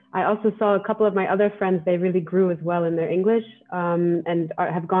I also saw a couple of my other friends, they really grew as well in their English, and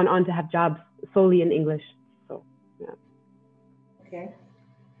have gone on to have jobs solely in English. So, yeah. Okay.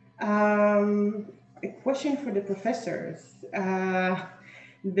 A question for the professors.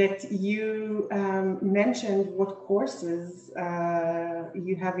 That you mentioned what courses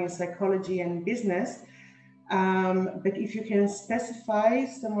you have in psychology and business, but if you can specify,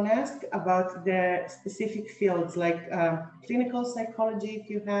 someone asked about the specific fields like clinical psychology, if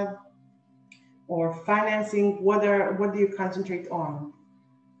you have, or financing, what do you concentrate on?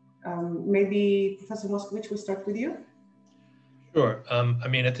 Maybe Professor Moskowitz, we'll start with you. Sure. I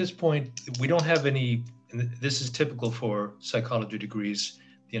mean, at this point, we don't have any, and this is typical for psychology degrees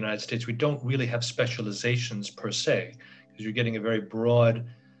in the United States, we don't really have specializations per se, because you're getting a very broad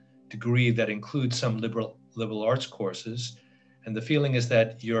degree that includes some liberal arts courses. And the feeling is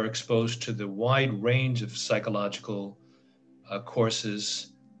that you're exposed to the wide range of psychological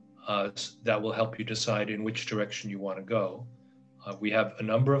courses that will help you decide in which direction you want to go. We have a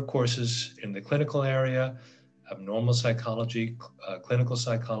number of courses in the clinical area, abnormal psychology, clinical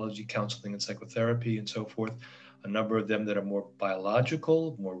psychology, counseling and psychotherapy, and so forth. A number of them that are more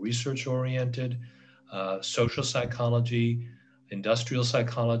biological, more research-oriented, social psychology, industrial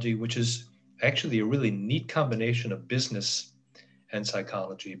psychology, which is actually a really neat combination of business and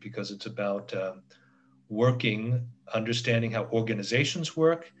psychology, because it's about working, understanding how organizations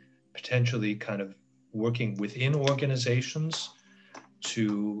work, potentially kind of working within organizations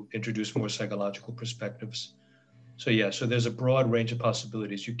to introduce more psychological perspectives. So yeah, so there's a broad range of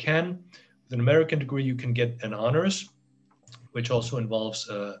possibilities. You can, with an American degree, you can get an honors, which also involves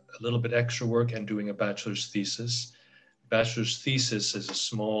a little bit extra work and doing a bachelor's thesis. Bachelor's thesis is a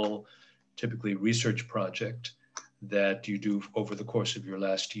small, typically research project that you do over the course of your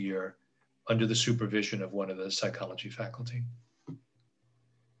last year under the supervision of one of the psychology faculty.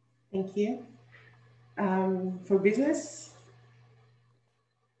 Thank you. For business?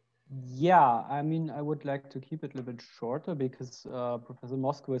 Yeah, I mean, I would like to keep it a little bit shorter because Professor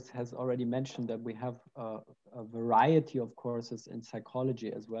Moskowitz has already mentioned that we have a variety of courses in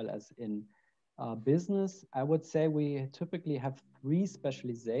psychology as well as in business. I would say we typically have 3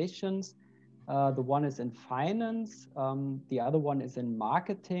 specializations. The one is in finance, the other one is in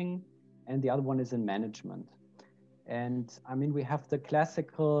marketing, and the other one is in management. And I mean, we have the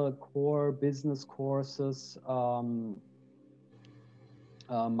classical core business courses,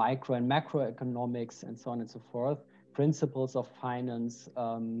 micro and macroeconomics, and so on and so forth, principles of finance,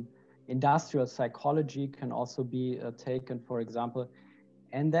 industrial psychology can also be taken, for example.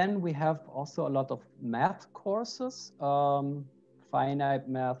 And then we have also a lot of math courses, finite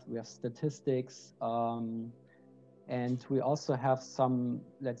math, we have statistics, and we also have some,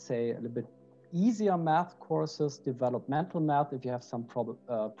 let's say, a little bit easier math courses, developmental math. If you have some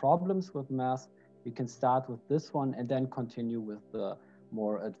problems with math, you can start with this one and then continue with the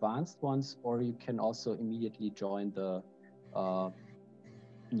more advanced ones, or you can also immediately join the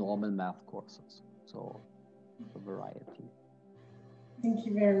normal math courses. So a variety. Thank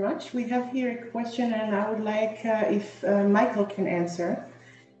you very much. We have here a question, and I would like if Michael can answer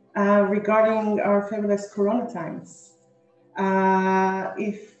regarding our fabulous Corona times.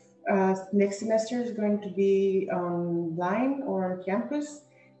 If next semester is going to be online or on campus,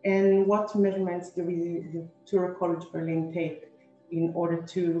 and what measurements do the Touro College Berlin take in order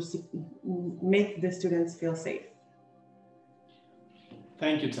to make the students feel safe?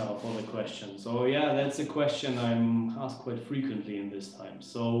 Thank you, Tal, for the question. So yeah, that's a question I'm asked quite frequently in this time.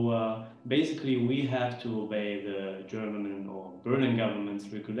 So basically we have to obey the German or Berlin government's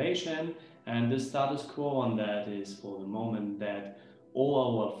regulation, and the status quo on that is for the moment that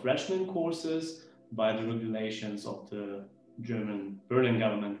all our freshman courses by the regulations of the German Berlin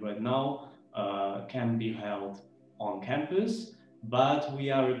government right now can be held on campus, but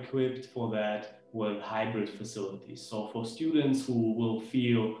we are equipped for that with hybrid facilities. So for students who will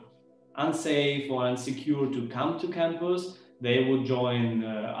feel unsafe or insecure to come to campus, they will join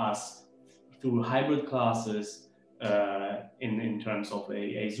us through hybrid classes in terms of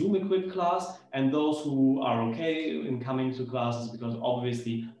a Zoom-equipped class, and those who are okay in coming to classes, because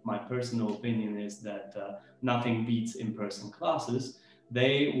obviously my personal opinion is that nothing beats in-person classes,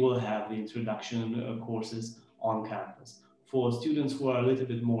 they will have the introduction courses on campus. For students who are a little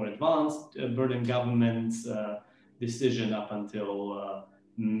bit more advanced, Berlin government's decision up until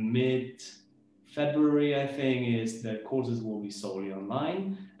mid-February, I think, is that courses will be solely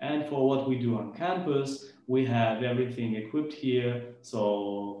online. And for what we do on campus, We have everything equipped here.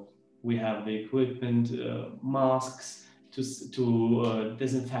 So we have the equipment, masks to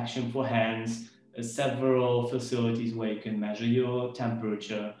disinfection for hands, several facilities where you can measure your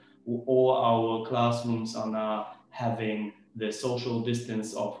temperature. All our classrooms are now having the social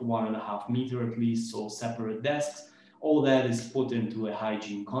distance of 1.5 meters at least, so separate desks. All that is put into a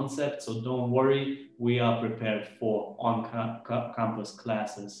hygiene concept, so don't worry, we are prepared for on-campus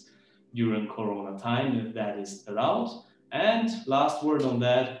classes during Corona time, if that is allowed. And last word on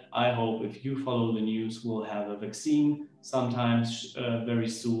that, I hope if you follow the news, we'll have a vaccine sometimes very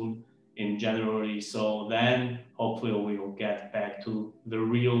soon in January. So then hopefully we will get back to the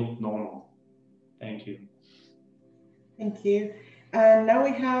real normal. Thank you. Thank you. Now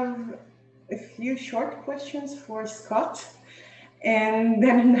we have a few short questions for Scott, and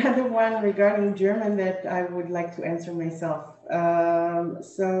then another one regarding German that I would like to answer myself.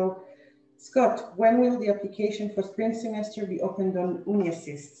 So, Scott, when will the application for spring semester be opened on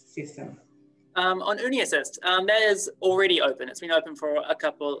UniAssist system? On UniAssist, that is already open. It's been open for a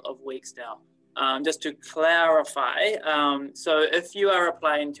couple of weeks now. Just to clarify, so if you are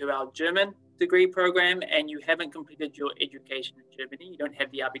applying to our German degree program and you haven't completed your education in Germany, you don't have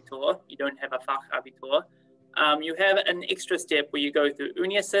the Abitur, you don't have a Fachabitur, you have an extra step where you go through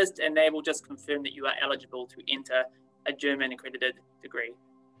UniAssist and they will just confirm that you are eligible to enter a German accredited degree.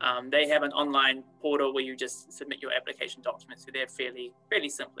 They have an online portal where you just submit your application documents, so they're fairly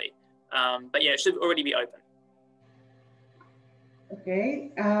simply. But yeah, it should already be open. Okay,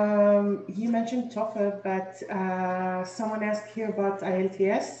 you mentioned TOEFL, but someone asked here about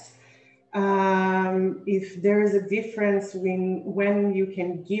IELTS. If there is a difference when you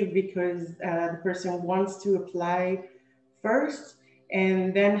can give because the person wants to apply first,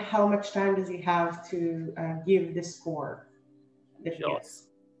 and then how much time does he have to give the score that he gets?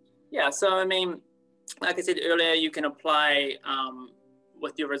 Yeah, so I mean, like I said earlier, you can apply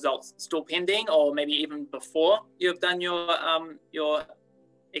with your results still pending, or maybe even before you've done your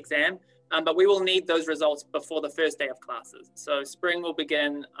exam. But we will need those results before the first day of classes. So spring will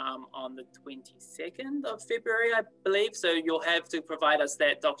begin on the 22nd of February, I believe. So you'll have to provide us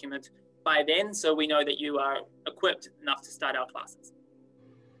that document by then, so we know that you are equipped enough to start our classes.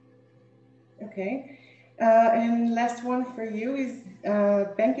 Okay. And last one for you is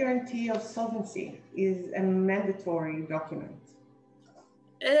bank guarantee of solvency is a mandatory document.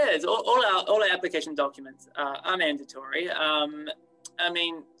 It is. All our application documents are mandatory. I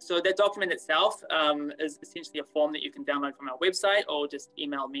mean, so that document itself is essentially a form that you can download from our website, or just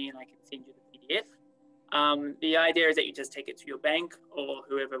email me and I can send you the PDF. The idea is that you just take it to your bank or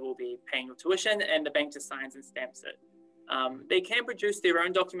whoever will be paying your tuition, and the bank just signs and stamps it. They can produce their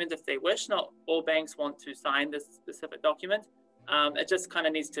own document if they wish. Not all banks want to sign this specific document. It just kind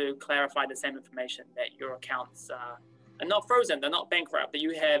of needs to clarify the same information, that your accounts are not frozen, they're not bankrupt, that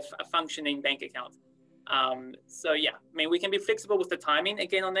you have a functioning bank account. So yeah, I mean, we can be flexible with the timing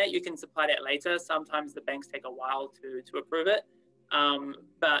again on that. You can supply that later. Sometimes the banks take a while to approve it.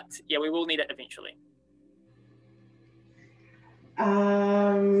 But yeah, we will need it eventually.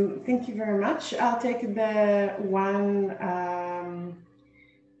 Thank you very much. I'll take the one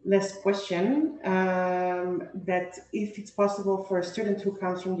last question, that if it's possible for a student who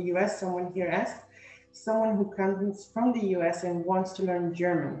comes from the US, someone here asked, someone who comes from the US and wants to learn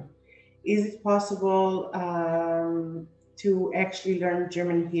German, is it possible to actually learn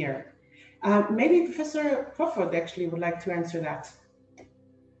German here? Maybe Professor Kofod actually would like to answer that.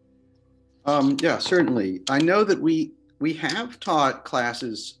 Yeah, certainly. I know that we have taught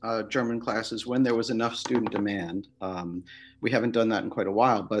classes, German classes, when there was enough student demand. We haven't done that in quite a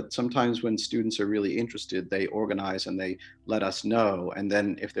while, but sometimes when students are really interested, they organize and they let us know. And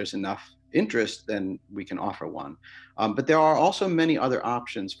then if there's enough interest, then we can offer one. But there are also many other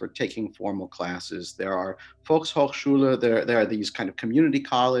options for taking formal classes. There are Volkshochschule, there are these kind of community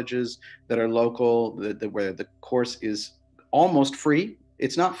colleges that are local, where the course is almost free.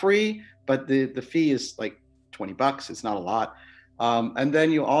 It's not free, but the fee is like $20. It's not a lot. And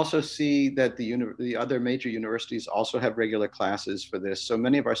then you also see that the other major universities also have regular classes for this. So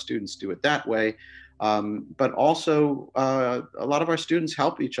many of our students do it that way. But also a lot of our students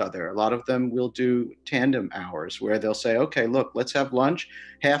help each other. A lot of them will do tandem hours where they'll say, okay, look, let's have lunch.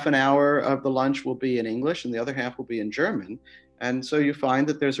 Half an hour of the lunch will be in English and the other half will be in German. And so you find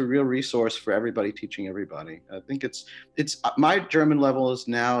that there's a real resource for everybody teaching everybody. I think it's my German level is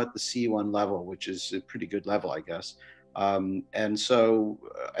now at the C1 level, which is a pretty good level, I guess. And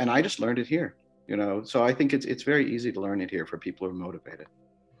I just learned it here, you know, so I think it's very easy to learn it here for people who are motivated.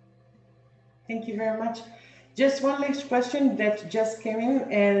 Thank you very much. Just one last question that just came in,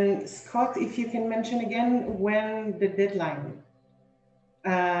 and Scott, if you can mention again when the deadlines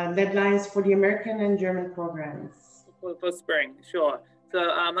for the American and German programs. For spring, sure. So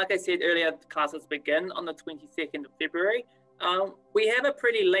like I said earlier, classes begin on the 22nd of February. We have a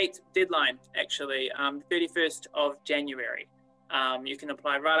pretty late deadline, actually, 31st of January. You can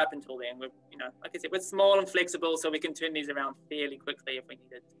apply right up until then. We're, like I said, we're small and flexible, so we can turn these around fairly quickly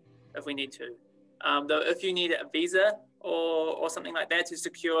if we need to. Though if you need a visa or something like that to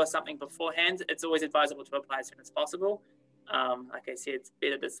secure something beforehand, it's always advisable to apply as soon as possible. Like I said, it's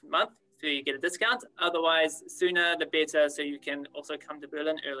better this month, so you get a discount. Otherwise, sooner the better, so you can also come to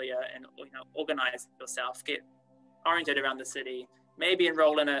Berlin earlier and organize yourself, get oriented around the city, maybe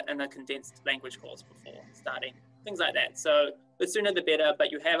enroll in a condensed language course before starting, things like that. So the sooner the better,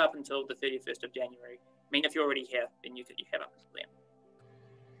 but you have up until the 31st of January. I mean, if you're already here, then you have up until then.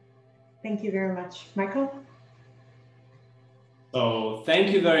 Thank you very much. Michael? So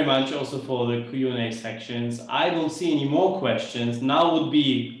thank you very much also for the Q&A sections. I don't see any more questions. Now would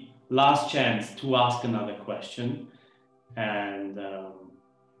be last chance to ask another question. And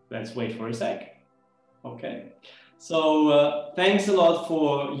let's wait for a sec. Okay. So thanks a lot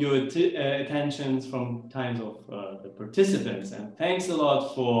for your attentions from times of the participants. And thanks a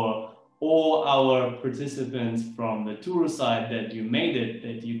lot for all our participants from the Touro side that you made it,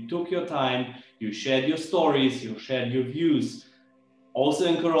 that you took your time, you shared your stories, you shared your views. Also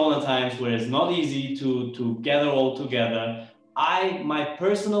in Corona times where it's not easy to gather all together. My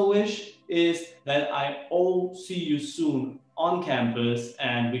personal wish is that I all see you soon on campus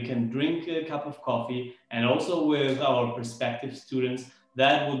and we can drink a cup of coffee, and also with our prospective students.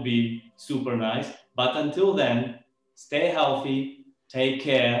 That would be super nice. But until then, stay healthy, take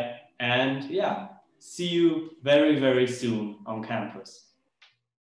care, and yeah, see you very, very soon on campus.